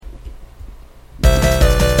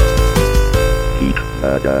You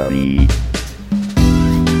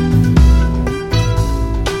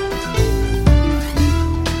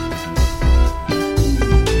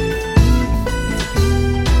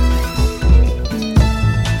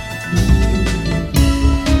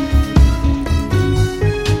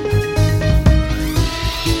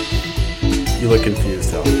look confused,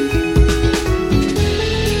 Hel.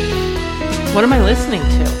 What am I listening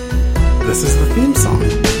to? This is the theme song.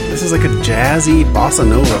 This is like a jazzy bossa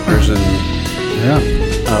nova version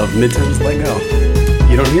of Midtown's Let Go.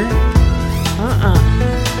 You don't hear it?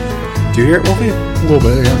 Do you hear it, Wolfie? A little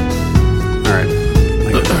bit, yeah.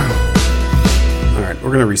 All right, we're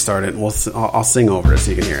going to restart it. I'll sing over it so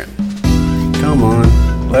you can hear it. Come on,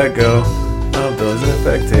 let go of those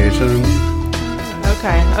expectations.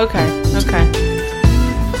 Okay.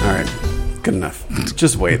 All right, good enough.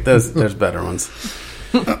 Just wait. There's better ones.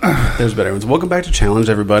 There's better ones. Welcome back to Challenge,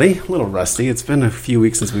 everybody. A little rusty. It's been a few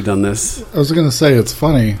weeks since we've done this. I was going to say, it's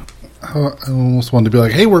funny. I almost wanted to be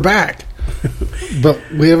like, hey, we're back. But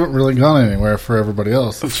we haven't really gone anywhere for everybody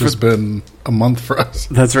else. It's just been a month for us.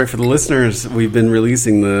 That's right. For the listeners, we've been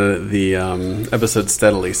releasing the episodes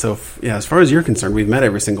steadily. So, as far as you're concerned, we've met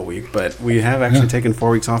every single week. But we have actually taken 4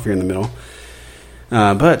 weeks off here in the middle.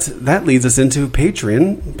 But that leads us into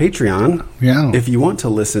Patreon. Yeah. If you want to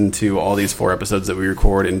listen to all these 4 episodes that we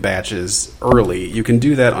record in batches early, you can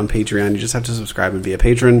do that on Patreon. You just have to subscribe and be a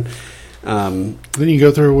patron. Then you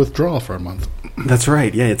go through a withdrawal for a month. That's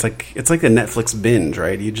right. Yeah, it's like a Netflix binge,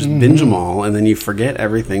 right? You just binge them all, and then you forget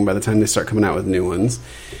everything by the time they start coming out with new ones.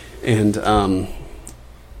 And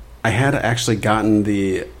I had actually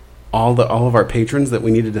gotten all of our patrons that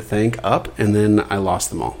we needed to thank up, and then I lost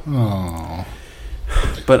them all. Oh.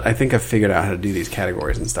 But I think I've figured out how to do these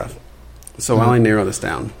categories and stuff. So while I narrow this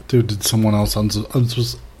down... Dude, did someone else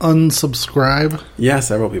unsubscribe? Yeah,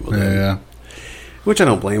 several people did. Yeah. Which I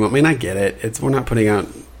don't blame them. I mean, I get it. We're not putting out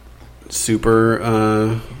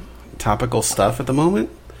super topical stuff at the moment.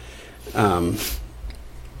 But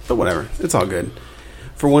whatever. It's all good.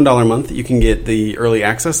 For $1 a month, you can get the early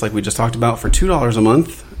access like we just talked about. For $2 a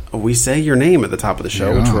month, we say your name at the top of the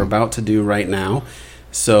show, which we're about to do right now.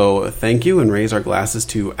 So thank you, and raise our glasses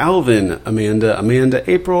to Alvin, Amanda,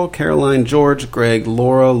 April, Caroline, George, Greg,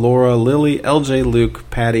 Laura, Lily, LJ, Luke,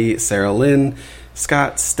 Patty, Sarah Lynn,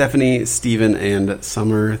 Scott, Stephanie, Stephen, and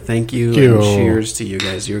Summer. Thank you, and cheers to you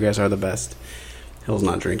guys. You guys are the best. Hill's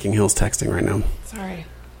not drinking. Hill's texting right now. Sorry.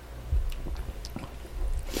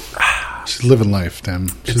 She's living life, Tim.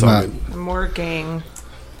 She's not. I'm working.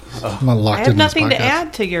 I'm not locked in. I have nothing to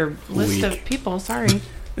add to your list of people. Sorry.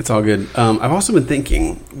 It's all good. I've also been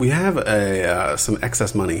thinking, we have some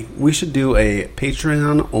excess money. We should do a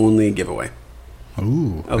Patreon-only giveaway.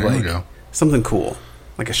 Ooh, there we go. Something cool.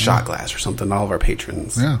 Like a shot glass or something to all of our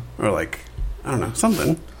patrons. Yeah. Or like, I don't know,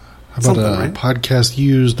 something. How about a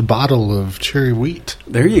podcast-used bottle of cherry wheat?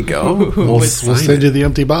 There you go. We'll send you the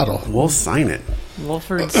empty bottle. We'll sign it.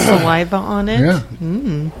 Wolford's saliva on it? Yeah.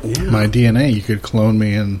 Yeah. My DNA, you could clone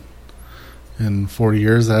me in 40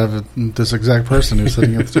 years, I have this exact person who's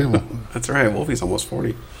sitting at the table. That's right. Wolfie's almost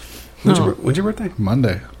 40. When's your birthday?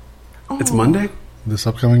 Monday. Oh. It's Monday? This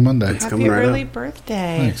upcoming Monday. It's coming right up. Happy early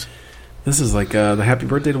birthday. Thanks. This is like the Happy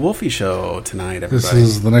Birthday to Wolfie show tonight, everybody. This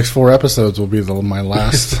is the next 4 episodes will be my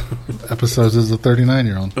last episodes as a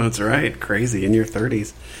 39-year-old. That's right. Crazy. In your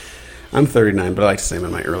 30s. I'm 39, but I like to say I'm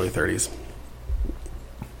in my early 30s.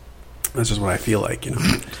 That's just what I feel like, you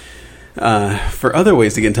know. For other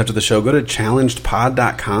ways to get in touch with the show, go to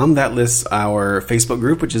challengedpod.com. That lists our Facebook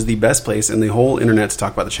group, which is the best place in the whole internet to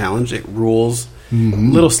talk about the challenge. It rules. A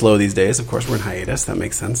little slow these days. Of course, we're in hiatus. That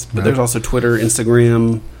makes sense. But there's also Twitter,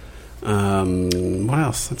 Instagram. What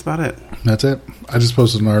else? That's about it. That's it. I just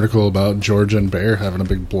posted an article about George and Bear having a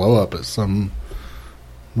big blow up at some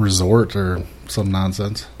resort or some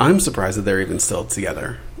nonsense. I'm surprised that they're even still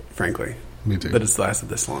together, frankly. Me too. That it's lasted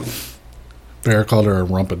this long. Bear called her a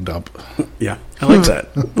rump and dump. Yeah, I like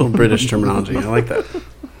that. Little British terminology. I like that.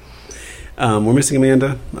 We're missing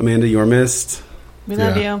Amanda. Amanda, you're missed. We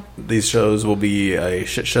love you. These shows will be a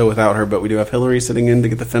shit show without her, but we do have Hillary sitting in to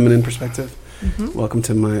get the feminine perspective. Welcome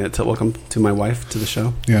to my wife to the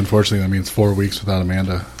show. Yeah, unfortunately, that means 4 weeks without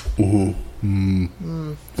Amanda. I'm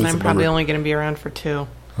probably only going to be around for 2.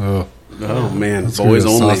 Oh man, that's boys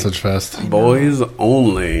only. Sausage fest. Boys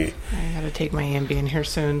only. I got to take my Ambien here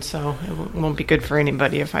soon, so it won't be good for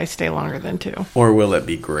anybody if I stay longer than 2. Or will it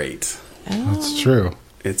be great? That's true.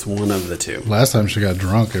 It's one of the two. Last time she got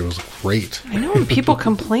drunk, it was great. I know, and people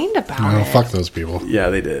complained about it. Fuck those people. Yeah,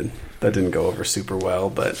 they did. That didn't go over super well,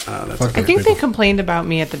 but that's okay. I think they complained about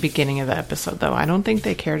me at the beginning of the episode, though. I don't think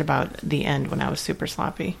they cared about the end when I was super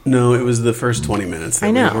sloppy. No, it was the first 20 minutes. That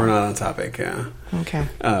I know. We're not on topic, yeah. Okay.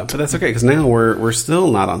 But that's okay, because now we're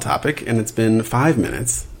still not on topic, and it's been 5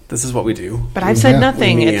 minutes. This is what we do. But I've said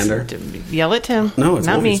nothing. We It's meander. Yell at Tim. No, it's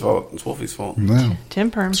not Wolfie's me. fault. It's Wolfie's fault. No. Tim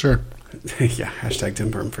Perm. Sure. Yeah, hashtag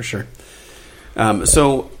Tim Perm for sure.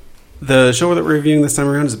 So the show that we're reviewing this time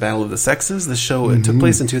around is Battle of the Sexes. The show it took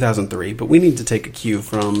place in 2003, but we need to take a cue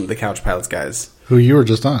from the Couch Pilots guys. Who you were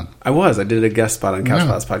just on. I did a guest spot on Couch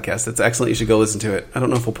Pilots podcast. It's excellent. You should go listen to it. I don't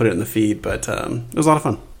know if we'll put it in the feed, but it was a lot of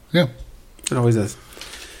fun. Yeah. It always is.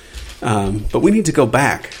 But we need to go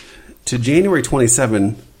back to January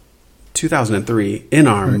 27, 2003 in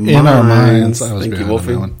our minds. I was Thank you, behind on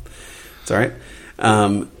Wolfie. that one. It's all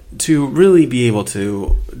right. To really be able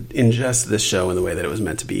to ingest this show in the way that it was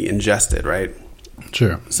meant to be ingested, right?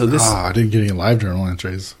 Sure. So this, I didn't get any live journal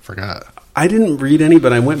entries. Forgot. I didn't read any,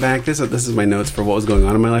 but I went back. This is my notes for what was going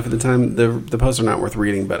on in my life at the time. The posts are not worth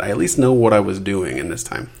reading, but I at least know what I was doing in this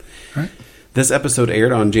time. All right. This episode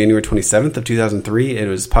aired on January 27th of 2003. It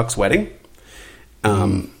was Puck's wedding.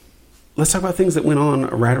 Let's talk about things that went on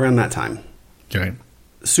right around that time. Okay.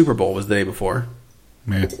 Super Bowl was the day before.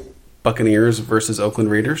 Yeah. Buccaneers versus Oakland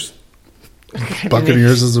Raiders.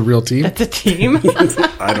 Buccaneers is a real team. That's a team.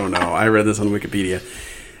 I don't know. I read this on Wikipedia.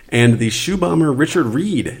 And the shoe bomber Richard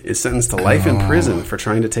Reed is sentenced to life in prison for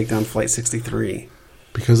trying to take down Flight 63.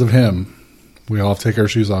 Because of him, we all take our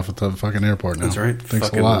shoes off at the fucking airport now. That's right. Thanks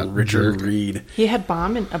Fucking a lot, Richard jerk. Reed. He had a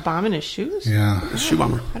bomb in his shoes? Yeah. Shoe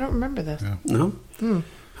bomber. I don't remember this. Yeah. No?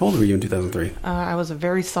 How old were you in 2003? I was a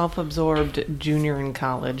very self-absorbed junior in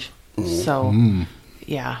college. So,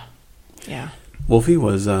 yeah. Wolfie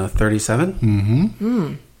was 37.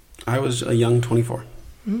 Mm-hmm. I was a young 24.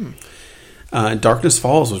 Darkness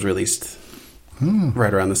Falls was released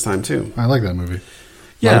right around this time, too. I like that movie. A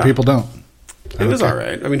Yeah. lot of people don't. It was all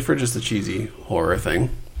right. I mean, for just a cheesy horror thing,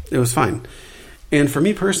 it was fine. And for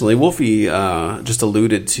me personally, Wolfie just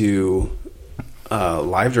alluded to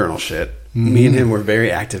live journal shit. Me and him were very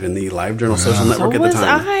active in the live journal social network So at the was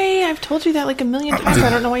time. I've told you that like a million times. I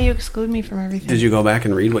don't know why you exclude me from everything. Did you go back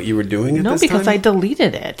and read what you were doing at No, this because I time?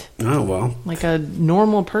 deleted it Oh, well, like a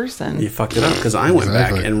normal person. you fucked it up because I went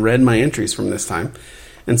back Exactly. and read my entries from this time.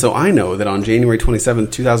 And so I know that on January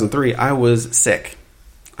 27th, 2003, I was sick.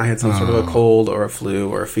 I had some sort of a cold or a flu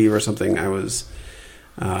or a fever or something. I was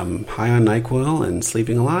high on NyQuil and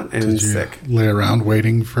sleeping a lot and Did you sick. lay around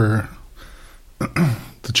waiting for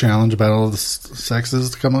the challenge Battle of the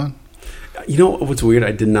Sexes to come on? You know what's weird?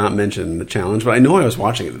 I did not mention the challenge, but I know I was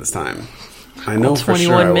watching it at this time. I know for 21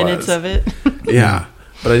 sure I minutes was. of it. Yeah,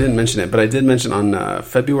 but I didn't mention it. But I did mention on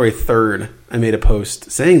February 3rd, I made a post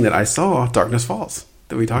saying that I saw Darkness Falls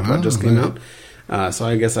that we talked about just came out. So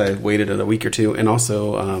I guess I waited a week or two. And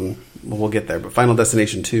also, we'll get there, but Final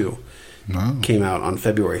Destination 2 came out on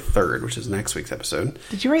February 3rd, which is next week's episode.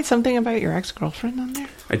 Did you write something about your ex-girlfriend on there?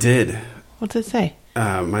 I did. What's it say?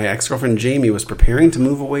 My ex-girlfriend Jamie was preparing to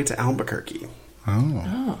move away to Albuquerque.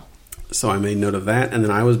 Oh. So I made note of that, and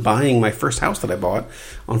then I was buying my first house that I bought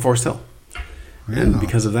on Forest Hill. And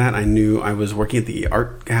because of that, I knew I was working at the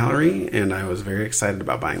art gallery, and I was very excited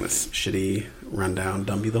about buying this shitty, rundown,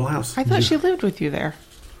 dumpy little house. I thought she lived with you there.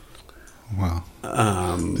 Wow.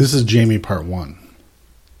 This is Jamie part 1.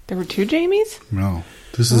 There were two Jamies? No.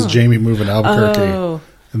 This is Jamie moving to Albuquerque. Oh.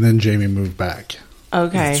 And then Jamie moved back.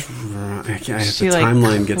 Okay. That's right. Yeah, She, the like,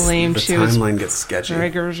 timeline claimed she was gets sketchy.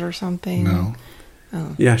 Triggers or something. No.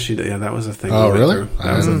 Yeah, she did. Yeah, that was a thing. Oh, we went really? through.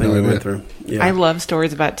 That was the thing we went through. Yeah. I love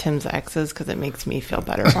stories about Tim's exes because it makes me feel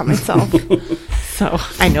better about myself. So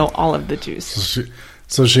I know all of the juice.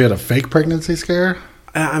 So she had a fake pregnancy scare?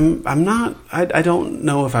 I'm not. I don't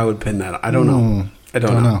know if I would pin that. I don't know. I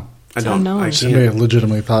don't know. I It's don't. unknown. I She may have can't.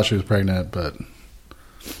 legitimately thought she was pregnant, but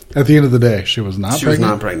at the end of the day, she was not She was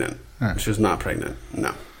pregnant. not pregnant. All right. She was not pregnant.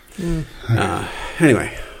 No.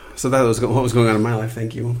 Anyway, so that was what was going on in my life.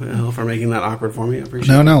 Thank you, Elle, for making that awkward for me. I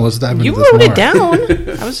appreciate it. No, let's dive into You this wrote more. it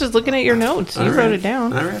down. I was just looking at your notes. You All wrote right. it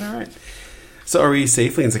down. All right. So are we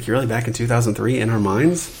safely and securely back in 2003 in our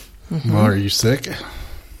minds? Well, are you sick?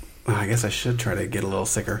 I guess I should try to get a little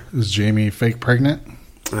sicker. Is Jamie fake pregnant?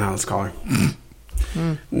 Let's call her.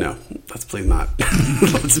 No, let's please not.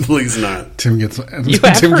 Let's please not. Tim gets have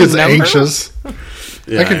her number? anxious.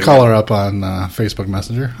 Yeah, I could call her up on Facebook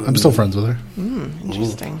Messenger. I'm still friends with her.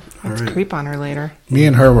 Interesting. Let's All right. creep on her later. Me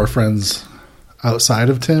and her were friends outside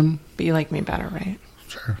of Tim. But you like me better, right?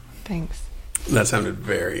 Sure. Thanks. That sounded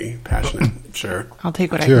very passionate. Sure. I'll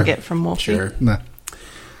take what I Sure. can get from Wolfie. Sure. Nah.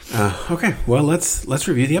 Okay. Well, let's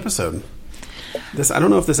review the episode. I don't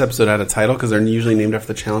know if this episode had a title because they're usually named after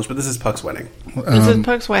the challenge, but this is Puck's wedding. This is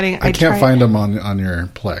Puck's wedding. I can't find them on your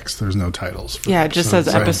Plex. There's no titles. Yeah, it just says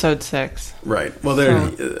episode 6. Right.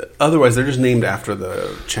 Well, otherwise they're just named after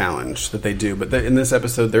the challenge that they do. But in this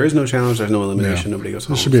episode, there is no challenge. There's no elimination. Nobody goes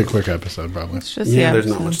home. This should be a quick episode, probably. It's just, there's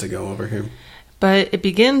not much to go over here. But it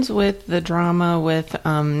begins with the drama with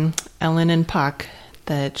Ellen and Puck.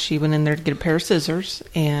 That she went in there to get a pair of scissors,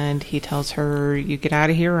 and he tells her, "You get out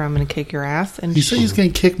of here, or I'm going to kick your ass." And he said he's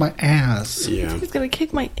going to kick my ass. Yeah, he's going to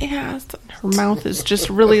kick my ass. Her mouth is just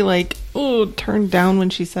really turned down when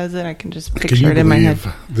she says it. I can just picture it in my head.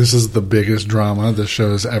 This is the biggest drama the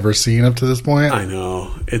show has ever seen up to this point. I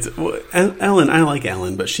know Ellen. I like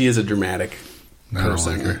Ellen, but she is a dramatic person, I don't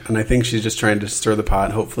like her. And I think she's just trying to stir the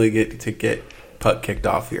pot. Hopefully, get Puck kicked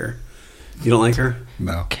off here. You don't like her?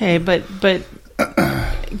 No. Okay, but.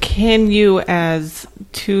 Can you, as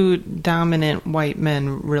two dominant white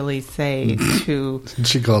men, really say to...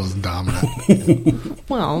 She calls us dominant.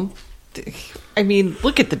 Well, I mean,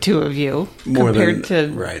 look at the two of you compared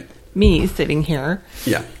to me sitting here.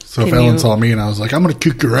 Yeah. So if Ellen saw me and I was like, I'm going to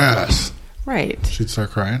kick your ass. Right. She'd start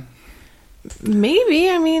crying? Maybe.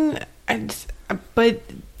 I mean, but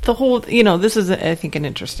the whole, this is, I think, an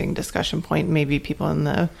interesting discussion point. Maybe people on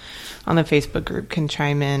the Facebook group can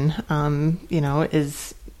chime in.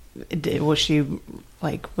 Was she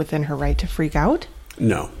within her right to freak out?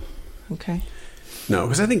 No. Okay. No,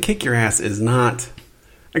 because I think kick your ass is not.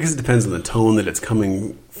 I guess it depends on the tone that it's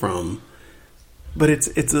coming from, but it's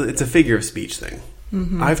a figure of speech thing.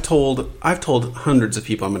 Mm-hmm. I've told hundreds of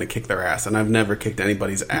people I'm going to kick their ass, and I've never kicked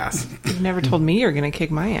anybody's ass. You've never told me you're going to kick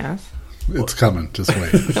my ass. It's coming. Just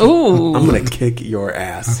wait. Ooh. I'm going to kick your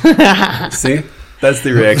ass. See? That's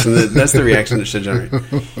the reaction. That's the reaction that should generate.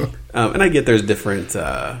 And I get there's different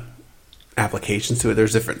applications to it.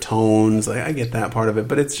 There's different tones. I get that part of it,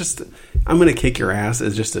 but it's just I'm going to kick your ass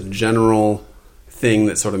is just a general thing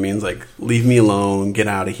that sort of means leave me alone, get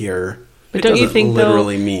out of here. But don't you think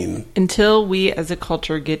literally mean until we as a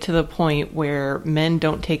culture get to the point where men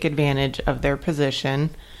don't take advantage of their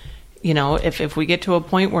position, if we get to a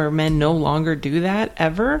point where men no longer do that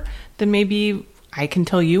ever, then maybe I can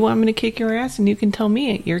tell you I'm going to kick your ass, and you can tell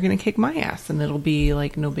me you're going to kick my ass, and it'll be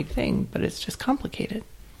no big thing. But it's just complicated.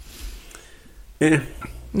 Yeah.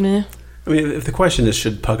 Nah. I mean, if the question is,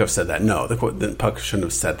 should Puck have said that? No, then Puck shouldn't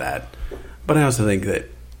have said that. But I also think that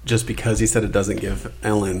just because he said it doesn't give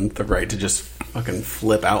Ellen the right to just fucking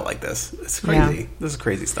flip out like this. It's crazy. Yeah. This is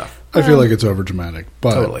crazy stuff. I feel like it's overdramatic,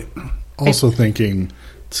 but totally. Also thinking,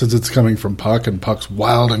 since it's coming from Puck and Puck's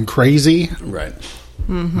wild and crazy, right?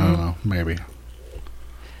 Mm-hmm. I don't know, maybe.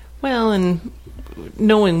 Well, and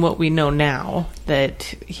knowing what we know now, that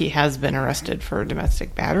he has been arrested for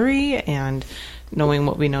domestic battery, and knowing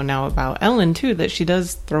what we know now about Ellen, too, that she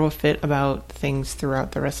does throw a fit about things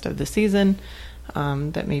throughout the rest of the season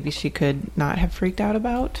that maybe she could not have freaked out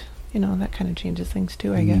about. That kind of changes things,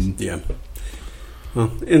 too, I guess. Yeah.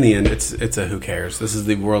 Well, in the end, it's a who cares. This is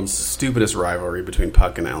the world's stupidest rivalry between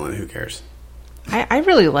Puck and Ellen. Who cares? I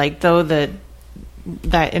really like, though,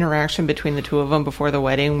 that interaction between the two of them before the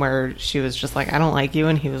wedding, where she was just like, "I don't like you,"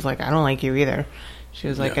 and he was like, "I don't like you either." She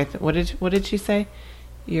was like, "What did she say?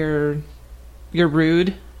 You're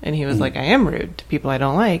rude," and he was like, "I am rude to people I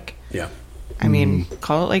don't like." Yeah. I mean,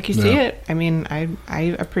 call it like you see it. I mean,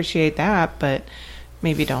 I appreciate that, but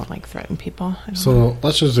maybe don't threaten people. So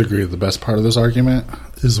let's just agree the best part of this argument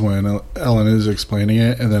is when Ellen is explaining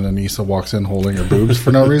it and then Anissa walks in holding her boobs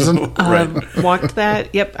for no reason. Walked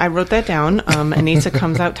that. Yep, I wrote that down. Anissa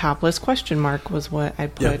comes out topless, ? Was what I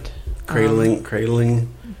put. Yep.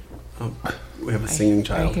 Cradling. Oh, we have a singing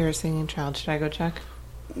child. I hear a singing child. Should I go check?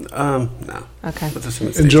 No. Okay.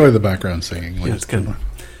 Enjoy the background singing. Yeah, it's good.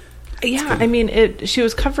 Yeah, I mean, she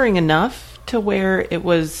was covering enough to where it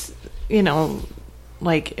was, it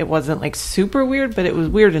wasn't super weird, but it was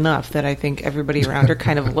weird enough that I think everybody around her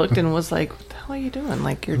kind of looked and was like, "What the hell are you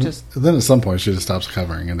doing? You're just..." And then at some point she just stops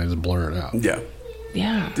covering and they just blur it out. Yeah.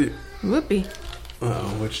 Yeah. Whoopee.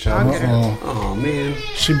 Uh-oh, which child? Oh, man.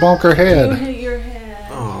 She bonked her head. You hit your head.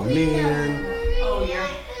 Oh, man. Oh,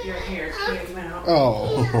 your hair came out.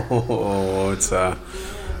 Oh. It's a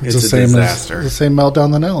disaster. The same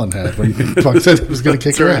meltdown that Ellen had when Puck said he was going to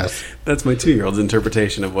kick her ass. That's my 2-year-old's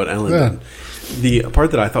interpretation of what Ellen did. The part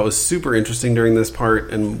that I thought was super interesting during this part,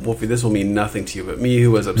 and Wolfie, this will mean nothing to you, but me, who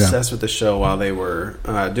was obsessed with the show while they were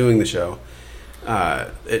doing the show,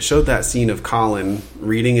 it showed that scene of Colin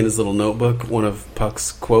reading in his little notebook one of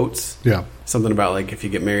Puck's quotes. Yeah. Something about, if you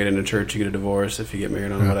get married in a church, you get a divorce. If you get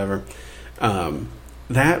married on whatever.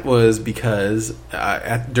 That was because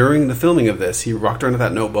during the filming of this, he walked around with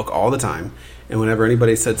that notebook all the time. And whenever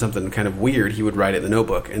anybody said something kind of weird, he would write it in the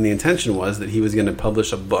notebook. And the intention was that he was going to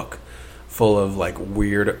publish a book full of like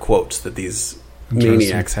weird quotes that these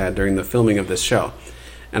maniacs had during the filming of this show.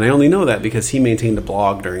 And I only know that because he maintained a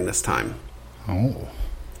blog during this time. Oh.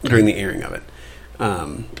 During the airing of it.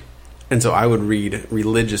 And so I would read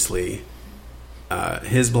religiously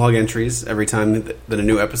his blog entries. Every time that a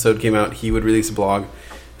new episode came out, he would release a blog.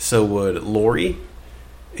 So would Lori,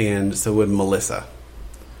 and so would Melissa.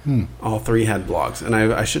 All three had blogs, and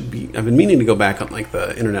I've been meaning to go back on like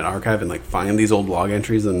the Internet Archive and like find these old blog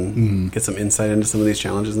entries and get some insight into some of these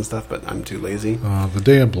challenges and stuff, but I'm too lazy. The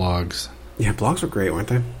day of blogs. Yeah, blogs were great, weren't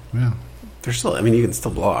they? Yeah. They're still, I mean, you can still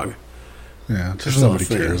blog. Yeah, just nobody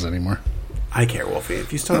cares anymore. I care, Wolfie.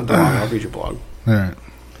 If you start a blog, I'll read your blog. All right.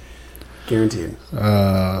 Guaranteed.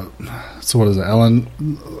 So what is it, Ellen?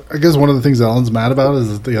 I guess one of the things Ellen's mad about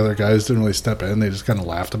is that the other guys didn't really step in. They just kind of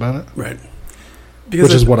laughed about it. Right.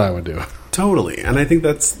 Which is what I would do. Totally. And I think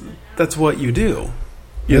that's what you do.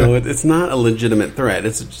 You know, it's not a legitimate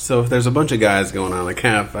threat. So if there's a bunch of guys going on like,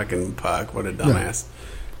 fucking Puck, what a dumbass.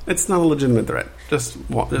 Yeah. It's not a legitimate threat. Just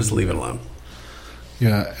leave it alone.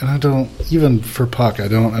 Yeah, and I don't, even for Puck, I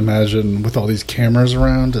don't imagine with all these cameras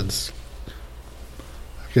around, it's,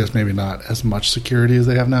 I guess maybe not as much security as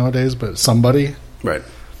they have nowadays, but somebody. Right.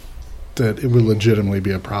 That it would legitimately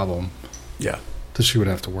be a problem. Yeah. That she would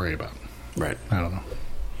have to worry about. Right. I don't know.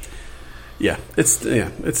 Yeah,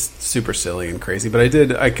 it's super silly and crazy, but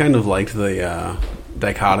I kind of liked the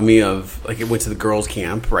dichotomy of like it went to the girls'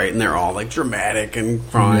 camp, right, and they're all like dramatic and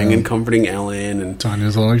crying and comforting Ellen, and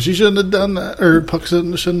Tanya's all like, she shouldn't have done that, or Puck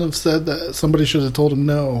shouldn't have said that. Somebody should have told him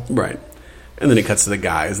no. Right, and then it cuts to the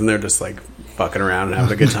guys, and they're just like fucking around and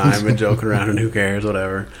having a good time and joking around, and who cares,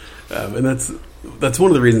 whatever. And that's one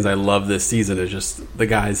of the reasons I love this season is just the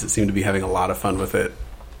guys that seem to be having a lot of fun with it,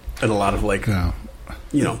 and a lot of like,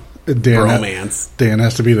 you know. Bromance. Dan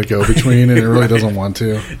has to be the go-between, and it really doesn't want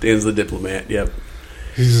to. Dan's the diplomat. Yep.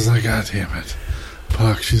 He's just like, God damn it,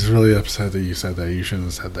 Puck. She's really upset that you said that. You shouldn't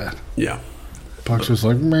have said that. Yeah. Puck's just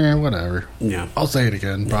like, man, whatever. Yeah. I'll say it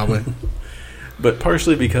again, probably. But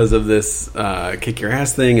partially because of this kick your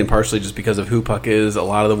ass thing, and partially just because of who Puck is, a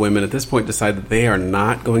lot of the women at this point decide that they are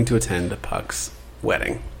not going to attend Puck's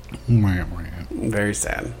wedding. Very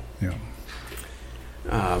sad. Yeah.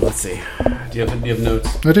 Let's see. Do you have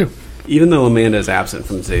notes? I do. Even though Amanda is absent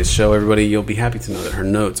from today's show, everybody, you'll be happy to know that her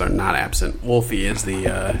notes are not absent. Wolfie is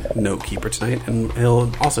the note keeper tonight, and he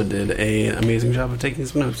also did an amazing job of taking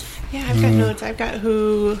some notes. Yeah, I've got notes. I've got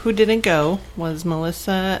who didn't go was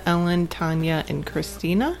Melissa, Ellen, Tanya, and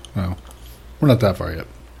Christina. Oh, we're not that far yet.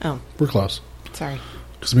 Oh, we're close. Sorry.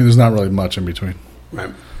 Because there's not really much in between.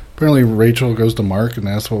 Right. Apparently, Rachel goes to Mark and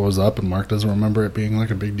asks what was up, and Mark doesn't remember it being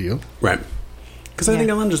like a big deal. Right. Because I think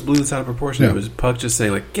Ellen just blew this out of proportion. It was Puck just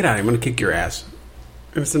saying, like, get out of here, I'm going to kick your ass.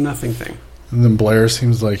 It's a nothing thing. And then Blair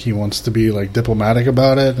seems like he wants to be, like, diplomatic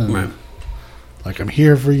about it. And, like, I'm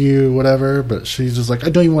here for you, whatever. But she's just like,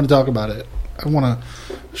 I don't even want to talk about it. I want to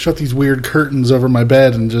shut these weird curtains over my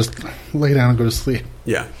bed and just lay down and go to sleep.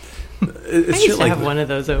 Yeah. I used to have one of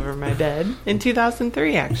those over my bed in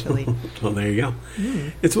 2003, actually. Well, there you go.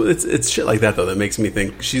 It's shit like that though that makes me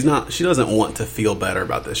think she doesn't want to feel better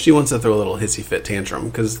about this. She wants to throw a little hissy fit tantrum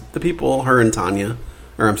because the people, Blair and Tanya,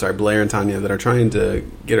 that are trying to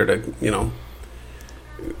get her to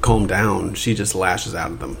calm down, she just lashes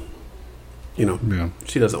out at them.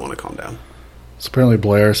 She doesn't want to calm down. So apparently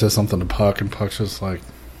Blair says something to Puck, and Puck's just like,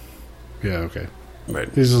 yeah, okay.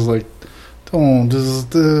 Right. He's just like,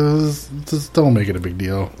 just don't make it a big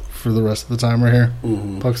deal for the rest of the time we're here.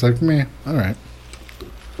 Mm-hmm. Puck's like, meh, all right.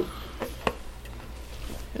 It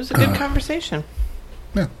was a good conversation.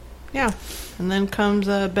 Yeah. Yeah. And then comes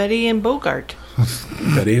Betty and Bogart.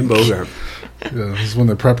 Betty and Bogart. This is when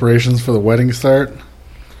the preparations for the wedding start.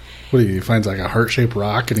 He finds like a heart-shaped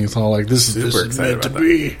rock, and he's all like, this is meant to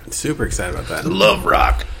be. Super excited about that. The love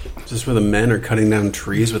rock. Just where the men are cutting down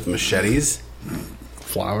trees with machetes.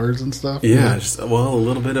 Flowers and stuff. Yeah, just a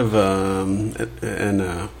little bit of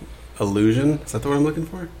an illusion. Is that the word I'm looking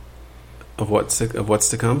for? Of what's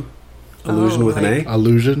to come? Illusion with an A.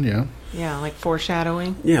 Illusion, yeah. Yeah, like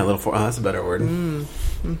foreshadowing. Yeah, a little. That's a better word.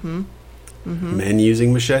 Mm-hmm. Men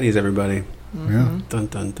using machetes, everybody. Mm-hmm. Yeah. Dun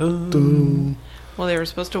dun dun. Dun. Well, they were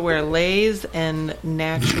supposed to wear leis and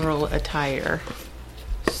natural attire,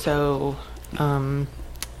 so.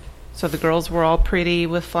 So the girls were all pretty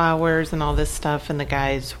with flowers and all this stuff, and the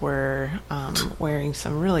guys were wearing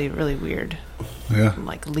some really, really weird,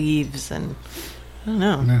 like leaves and I don't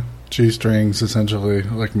know. Yeah. G-strings, essentially,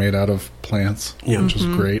 like made out of plants, which is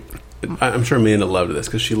great. I'm sure Amanda loved this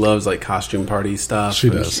because she loves like costume party stuff. She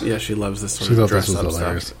does. She loves this sort of dress up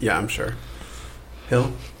stuff. Yeah, I'm sure.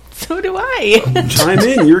 Hill? So do I. Chime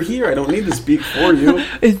in. You're here. I don't need to speak for you.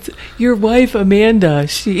 It's your wife, Amanda.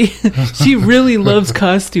 She really loves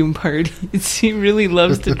costume parties. She really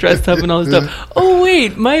loves to dress up and all this stuff. Oh,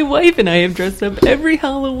 wait. My wife and I have dressed up every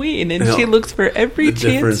Halloween, and she looks for every chance.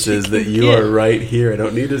 The difference is that you are right here. I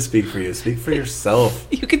don't need to speak for you. Speak for yourself.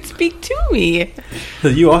 You can speak to me.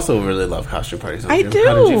 You also really love costume parties, don't you? I do.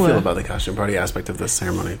 How did you feel about the costume party aspect of this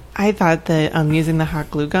ceremony? I thought that using the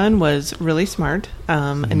hot glue gun was really smart.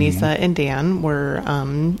 Anissa and Dan were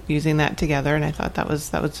using that together, and I thought that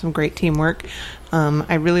was some great teamwork.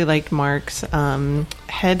 I really liked Mark's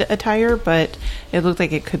head attire, but it looked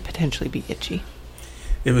like it could potentially be itchy.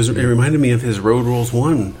 It reminded me of his Road Rules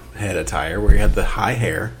 1 head attire, where he had the high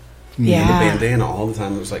hair and the bandana all the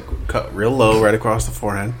time. It was like cut real low right across the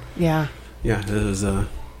forehead. Yeah. Yeah, it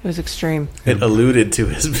was extreme. It alluded to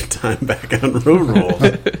his time back on Road Rules.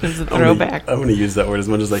 It was a throwback. I'm going to use that word as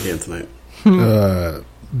much as I can tonight.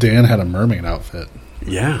 Dan had a mermaid outfit.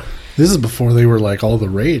 Yeah. This is before they were like all the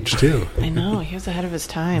rage, too. I know. He was ahead of his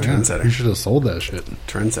time. Trendsetter. He should have sold that shit.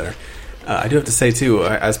 Trendsetter. I do have to say, too,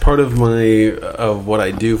 as part of what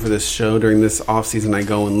I do for this show during this off season, I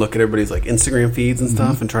go and look at everybody's like Instagram feeds and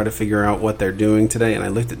stuff and try to figure out what they're doing today. And I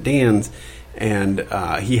looked at Dan's, and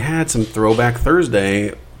he had some Throwback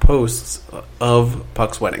Thursday posts of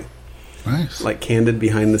Puck's wedding. Nice. Like candid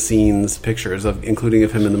behind the scenes pictures including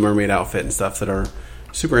of him in the mermaid outfit and stuff that are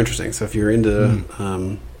super interesting. So if you're into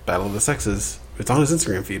Battle of the Sexes, it's on his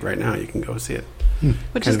Instagram feed right now. You can go see it.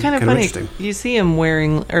 Which is kind of funny. You see him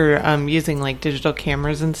wearing or using like digital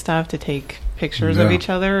cameras and stuff to take pictures of each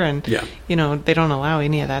other, and you know they don't allow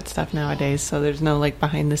any of that stuff nowadays. So there's no like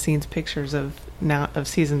behind the scenes pictures of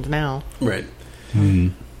seasons now. Right.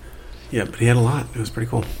 Yeah, but he had a lot. It was pretty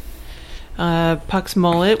cool. Puck's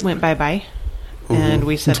mullet went bye-bye, and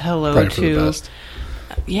we said hello to...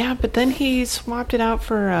 Yeah, but then he swapped it out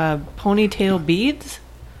for ponytail beads.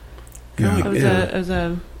 Yeah. It was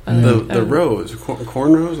a the rose,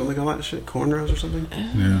 cornrows, I think all that shit, cornrows or something.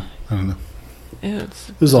 Yeah, I don't know.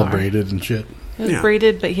 It was all braided and shit. It was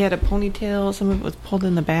braided, but he had a ponytail. Some of it was pulled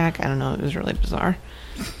in the back. I don't know. It was really bizarre.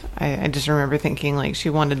 I just remember thinking, like,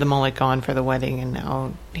 she wanted the mullet gone for the wedding, and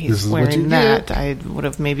now he's wearing that. I would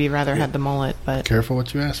have maybe rather had the mullet, but... Careful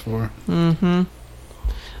what you ask for. Mm-hmm.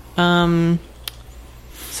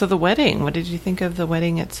 So the wedding, what did you think of the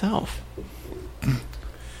wedding itself?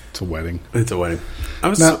 It's a wedding. It's a wedding.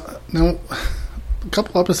 Now, a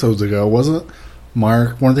couple episodes ago, wasn't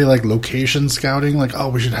weren't they, like, location scouting? Like, oh,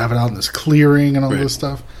 we should have it out in this clearing and all this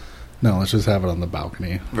stuff? No, let's just have it on the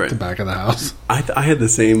balcony at the back of the house. I had the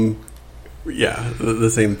same, the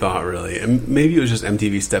same thought, really. And maybe it was just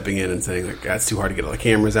MTV stepping in and saying, like, that's too hard to get all the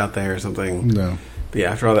cameras out there or something. No. But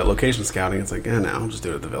yeah, after all that location scouting, it's like, no, I'll just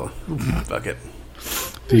do it at the villa. Fuck it.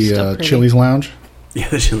 The Chili's Lounge? Yeah,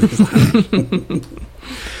 the Chili's Lounge.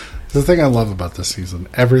 The thing I love about this season,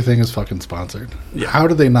 everything is fucking sponsored. Yeah. How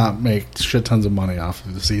do they not make shit tons of money off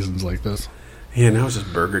of the seasons like this? Yeah, now it's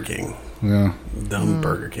just Burger King. Yeah. Dumb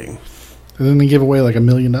Burger King. And then they give away like $1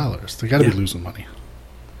 million. They got to be losing money.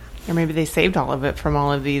 Or maybe they saved all of it from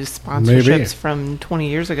all of these sponsorships from 20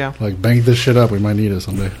 years ago. Like, bank this shit up. We might need it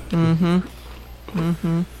someday.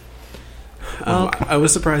 I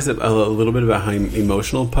was surprised at a little bit about how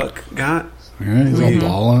emotional Puck got. Yeah, he's all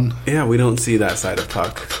bawling. Yeah, we don't see that side of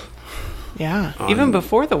Puck. Yeah. Even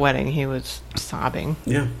before the wedding, he was sobbing.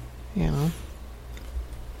 Yeah. You know.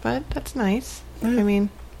 But that's nice. I mean...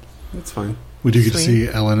 That's fine. Would you get to see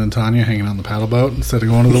Ellen and Tanya hanging on the paddle boat instead of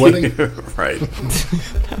going to the wedding? Right.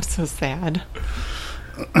 That was so sad.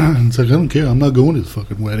 It's like, I don't care. I'm not going to the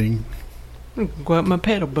fucking wedding. Go out my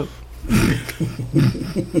paddle boat.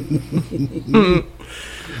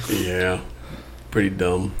 Yeah. Pretty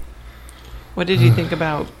dumb. What did you think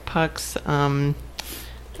about Puck's,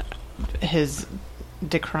 his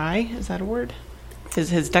decry? Is that a word?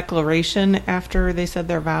 His declaration after they said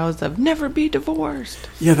their vows of never be divorced.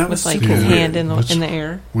 Yeah, that was like super his weird. hand in the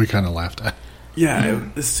air. We kind of laughed at. Yeah,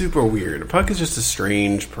 it's super weird. Puck is just a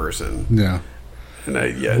strange person. Yeah. And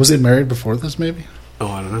was he married before this? Maybe. Oh,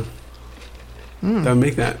 I don't know. That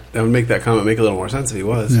would make that comment make a little more sense if he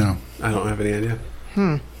was. Yeah. I don't have any idea.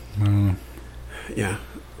 I don't know. Yeah,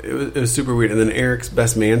 it was super weird. And then Eric's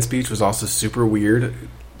best man speech was also super weird.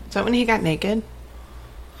 Is that when he got naked?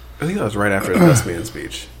 I think that was right after his best man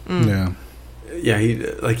speech. Yeah. Yeah, he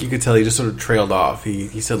you could tell he just sort of trailed off.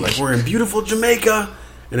 He said, like, we're in beautiful Jamaica.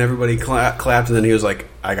 And everybody clapped, and then he was like,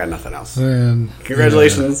 I got nothing else. And,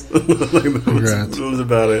 congratulations. Yeah. That was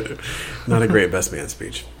about it. Not a great best man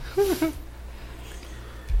speech.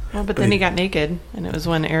 Well, but then he got naked, and it was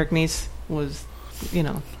when Eric Nies was,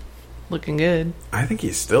 looking good. I think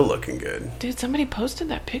he's still looking good. Dude, somebody posted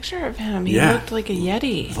that picture of him. He looked like a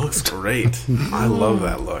Yeti. Looks great. I love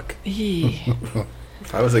that look.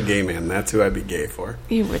 If I was a gay man, that's who I'd be gay for.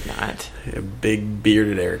 You would not. A big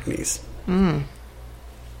bearded Eric Nies.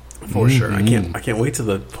 For sure. I can't wait to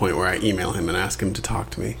the point where I email him and ask him to talk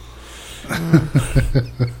to me.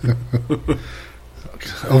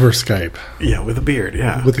 Over Skype. Yeah, with a beard,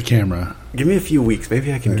 yeah. With the camera. Give me a few weeks.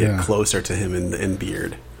 Maybe I can get closer to him in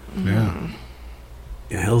beard. Yeah.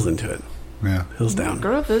 Yeah, Hill's into it. Yeah. Hill's down.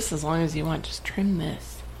 Grow this as long as you want. Just trim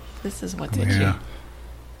this. This is what's itchy.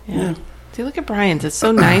 Yeah. See, look at Brian's. It's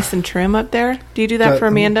so nice and trim up there. Do you do that for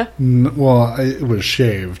Amanda? Well, it was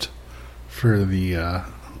shaved for the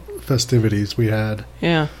festivities we had.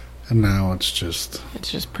 Yeah. And now it's just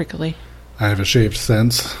prickly. I have a shaved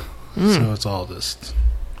since, so it's all just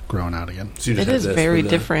growing out again. So it is very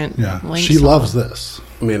different. Yeah. She loves this.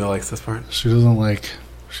 Amanda likes this part. She doesn't like...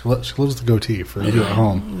 She loves the goatee for you at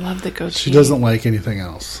home. Love the goatee. She doesn't like anything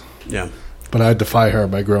else. Yeah. But I defy her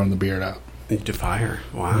by growing the beard out. You defy her?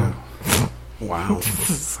 Wow. Yeah. Wow.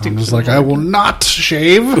 I'm just like, I will not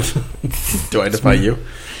shave. Do I defy you?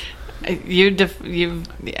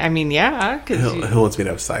 I mean, yeah. Hill wants me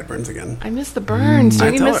to have sideburns again. I miss the burns.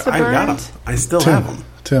 Don't you miss the burns? I got them. I still have them.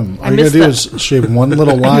 Tim, all you gotta do is shave one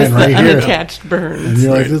little line right here. Unattached burns. And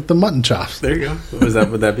you're like, it's the mutton chops. There you go.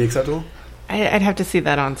 Would that be acceptable? I'd have to see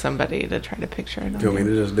that on somebody to try to picture it. Do you want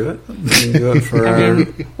me to just do it? You can do it for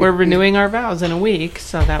we're renewing our vows in a week,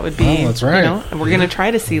 so that would be. Oh, that's right. And we're going to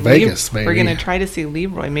try to see Vegas, baby. We're going to try to see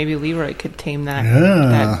Leroy. Maybe Leroy could tame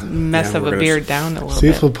that mess of a beard down a little bit. See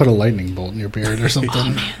if we'll put a lightning bolt in your beard or something. Oh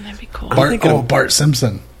man, that'd be cool. Bart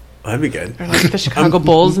Simpson. That'd be good. Or like the Chicago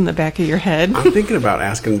Bulls in the back of your head. I'm thinking about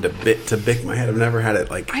asking him to bick my head. I've never had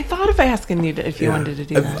it I thought of asking you if you wanted to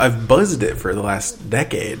do that. I've buzzed it for the last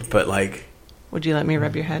decade, but would you let me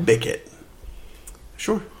rub your head? Bick it.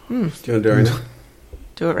 Sure. Do you want to do it right now?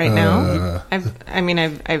 Do it right now?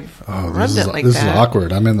 I've rubbed it like that. This is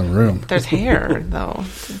awkward. I'm in the room. There's hair, though.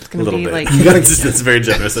 It's going to be bit. like... It's very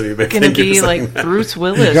generous of you, Bick. It's going to be like Bruce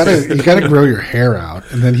Willis. You got to grow your hair out,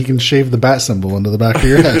 and then he can shave the bat symbol into the back of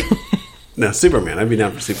your head. No, Superman. I'd be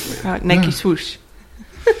down for Superman. Nike swoosh.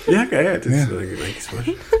 Yeah, okay. Nike swoosh.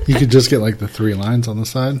 You could just get like the 3 lines on the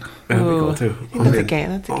side. That'd be cool, too. That's a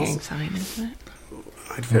gang sign, isn't it?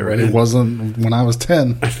 I'd fit right in. It wasn't when I was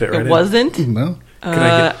 10. I'd fit right in. It wasn't? No.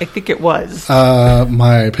 I think it was.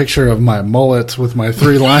 My picture of my mullet with my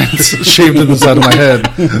 3 lines shaved in the side of my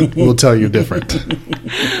head will tell you different.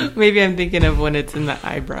 Maybe I'm thinking of when it's in the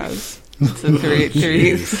eyebrows. It's the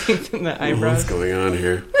 3 in the eyebrows. What's going on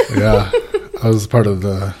here? Yeah. I was part of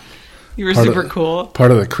the... You were super cool.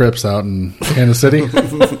 Part of the Crips out in Kansas City.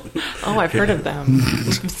 Oh, I've heard of them.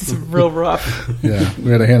 It's real rough. Yeah,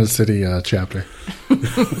 we had a Kansas City chapter.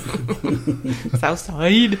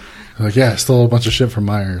 Southside. Like, I stole a bunch of shit from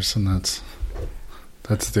Myers, and that's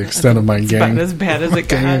the extent of my gang. About as bad as it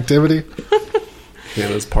gang got. activity.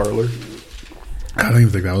 Hannah's Parlor. I don't even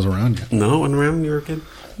think that was around yet. No, it wasn't around when you were a kid?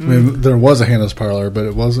 I mean, there was a Hannah's Parlor, but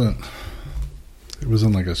it wasn't. It was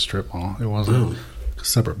in like a strip mall. It wasn't a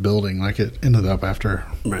separate building. Like, it ended up after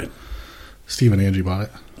Steve and Angie bought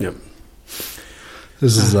it. Yep.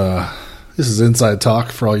 This is inside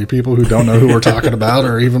talk for all you people who don't know who we're talking about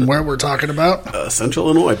or even where we're talking about. Central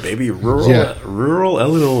Illinois, baby. Rural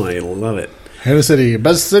Illinois. Love it. Hannah City,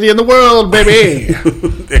 best city in the world, baby.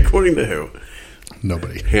 According to who?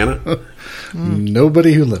 Nobody. Hannah?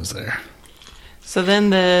 Nobody who lives there. So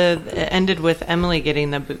then it ended with Emily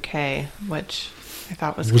getting the bouquet, which I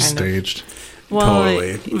thought was kind staged. Well,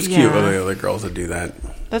 totally. It was cute of the other girls to do that.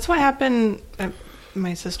 That's what happened at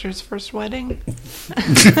my sister's first wedding.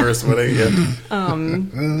 First wedding,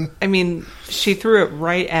 yeah. I mean, she threw it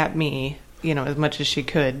right at me, as much as she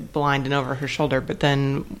could, blind and over her shoulder. But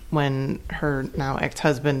then when her now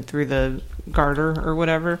ex-husband threw the garter or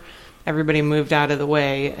whatever, everybody moved out of the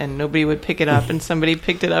way and nobody would pick it up, and somebody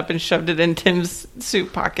picked it up and shoved it in Tim's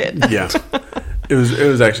suit pocket. Yeah. It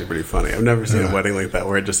was actually pretty funny. I've never seen a wedding like that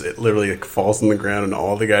where it literally falls on the ground and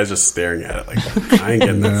all the guys just staring at it like, I ain't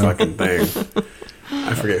getting that fucking thing.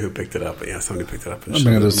 I forget who picked it up, but somebody picked it up and shoved it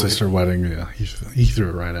in Amanda's sister wedding, he threw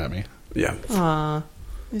it right at me. Yeah. Aw,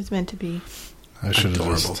 it was meant to be. I should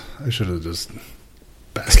have just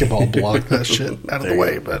basketball blocked that shit out of the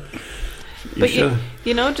way, but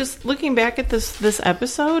just looking back at this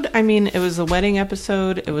episode, I mean, it was a wedding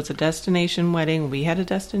episode. It was a destination wedding. We had a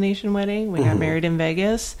destination wedding. We got married in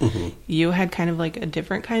Vegas. Mm-hmm. You had kind of like a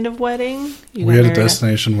different kind of wedding. We had a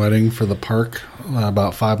destination wedding for the park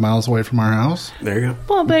about 5 miles away from our house. There you go.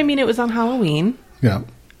 Well, but I mean, it was on Halloween. Yeah.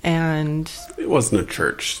 And it wasn't a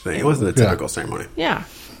church thing. It wasn't a typical ceremony. Yeah.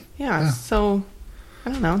 So,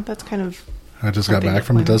 I don't know. That's kind of... I just got back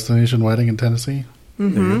from a destination wedding in Tennessee.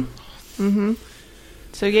 So,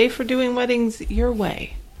 yay for doing weddings your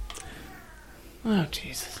way. Oh,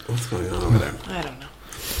 Jesus. What's going on over there? I don't know.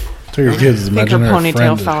 So your kids' imaginary her ponytail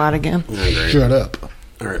friend fell out again. Shut up.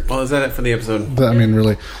 All right. Well, is that it for the episode? I mean,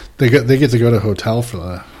 really, they get to go to a hotel for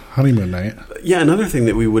the honeymoon night. Yeah, another thing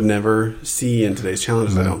that we would never see in today's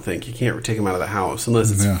challenges, I don't think. You can't take them out of the house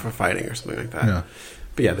unless it's for fighting or something like that. Yeah.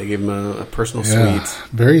 But yeah, they gave him a personal suite.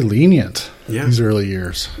 Very lenient. These early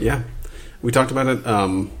years. Yeah. We talked about it,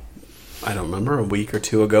 I don't remember, a week or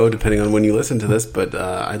two ago, depending on when you listen to this, but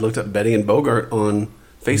I looked up Betty and Bogart on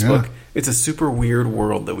Facebook. Yeah. It's a super weird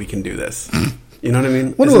world that we can do this. You know what I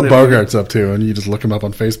mean? Wonder what Bogart's up to, and you just look him up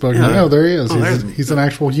on Facebook. Yeah. And oh, there he is. He's an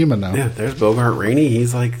actual human now. Yeah, there's Bogart Rainey.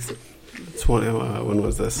 He's like 20. When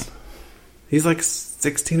was this? He's like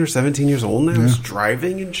 16 or 17 years old now. He's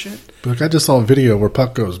driving and shit. Look, I just saw a video where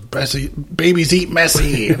Puck goes, "Babies eat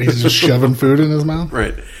messy," and he's just shoving food in his mouth.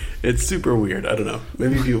 Right. It's super weird. I don't know.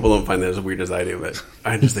 Maybe people don't find that as weird as I do, but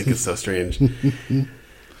I just think it's so strange.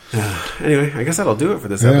 Anyway, I guess that'll do it for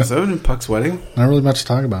this episode of Puck's wedding. Not really much to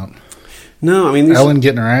talk about. No, I mean... Ellen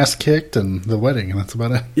getting her ass kicked and the wedding, and that's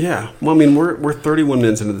about it. Yeah. Well, I mean, we're 31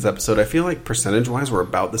 minutes into this episode. I feel like percentage-wise, we're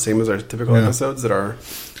about the same as our typical episodes that are...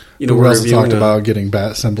 You know, we also talked about getting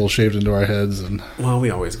bat symbols shaved into our heads. And well, we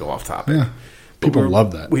always go off topic. Yeah. People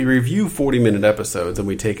love that. We review 40-minute episodes, and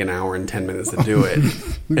we take an hour and 10 minutes to do it.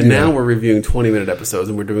 And now we're reviewing 20-minute episodes,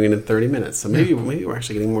 and we're doing it in 30 minutes. So maybe we're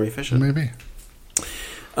actually getting more efficient. Maybe.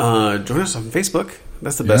 Join us on Facebook.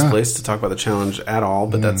 That's the best place to talk about the challenge at all,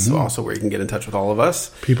 but that's also where you can get in touch with all of us.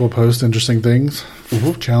 People post interesting things,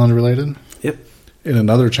 challenge related. Yep. In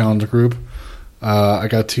another challenge group, I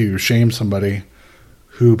got to shame somebody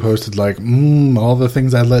who posted like, all the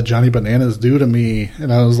things I let Johnny Bananas do to me.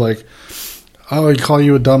 And I was like, oh, he call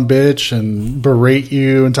you a dumb bitch and berate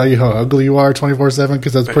you and tell you how ugly you are 24/7,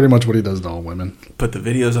 because that's pretty much what he does to all women. Put the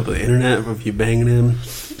videos up on the internet of you banging him.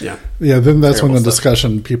 Yeah. Yeah, then that's when the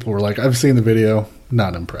discussion, people were like, I've seen the video,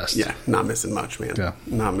 not impressed. Yeah, not missing much, man. Yeah.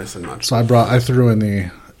 Not missing much. So I threw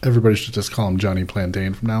in everybody should just call him Johnny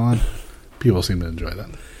Plantain from now on. People seem to enjoy that.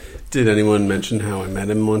 Did anyone mention how I met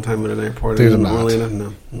him one time at an airport in Orlando?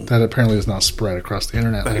 No. That apparently is not spread across the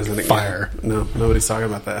internet like fire. No, nobody's talking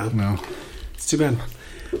about that. No. It's too bad.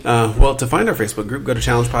 Well, to find our Facebook group, go to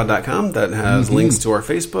challengepod.com. That has links to our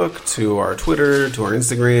Facebook, to our Twitter, to our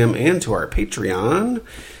Instagram, and to our Patreon.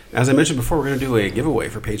 As I mentioned before, we're going to do a giveaway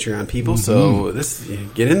for Patreon people, so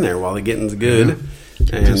get in there while the getting's good.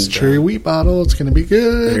 Yeah. And this cherry wheat bottle, it's going to be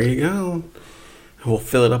good. There you go. We'll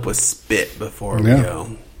fill it up with spit before we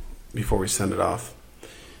go. Before we send it off.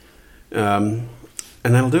 And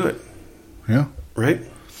that'll do it. Yeah. Right?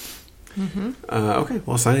 Mm-hmm. Okay,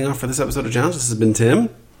 well, signing off for this episode of Challenge, this has been Tim.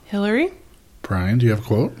 Hillary. Brian, do you have a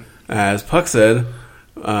quote? As Puck said,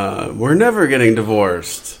 we're never getting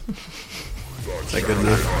divorced. Is that good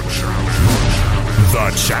enough?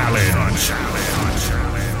 The challenge.